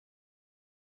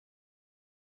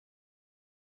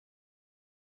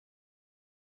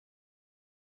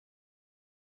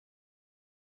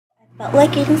Felt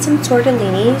like eating some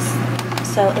tortellinis,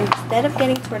 so instead of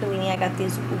getting tortellini, I got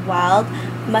these wild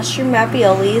mushroom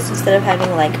raviolis. Instead of having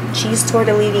like cheese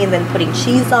tortellini and then putting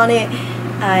cheese on it,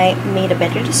 I made a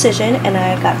better decision and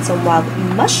I got some wild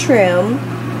mushroom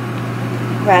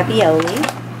ravioli.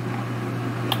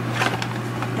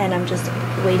 And I'm just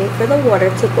waiting for the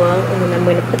water to boil, and then I'm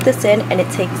going to put this in, and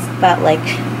it takes about like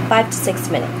 5 to 6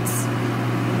 minutes.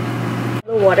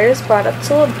 The water is brought up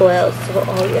to a boil, so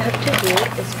all you have to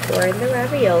do is pour in the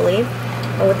ravioli,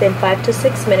 and within 5 to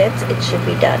 6 minutes it should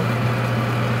be done.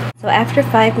 So after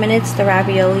 5 minutes the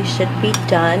ravioli should be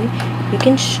done. You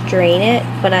can strain it,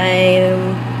 but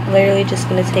I'm literally just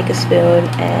going to take a spoon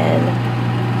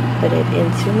and put it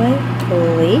into my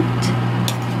plate.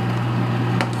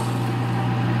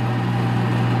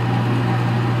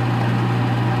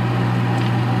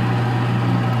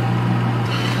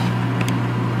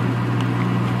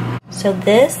 So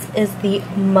this is the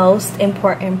most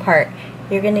important part.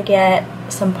 You're gonna get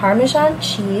some Parmesan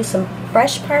cheese, some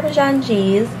fresh Parmesan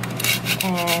cheese,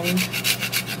 and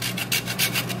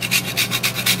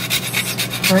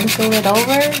sprinkle it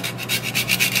over.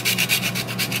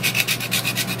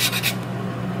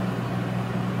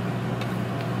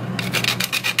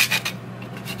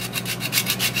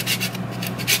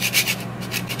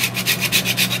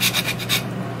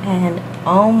 And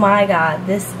oh my god,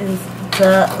 this is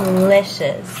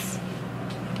delicious.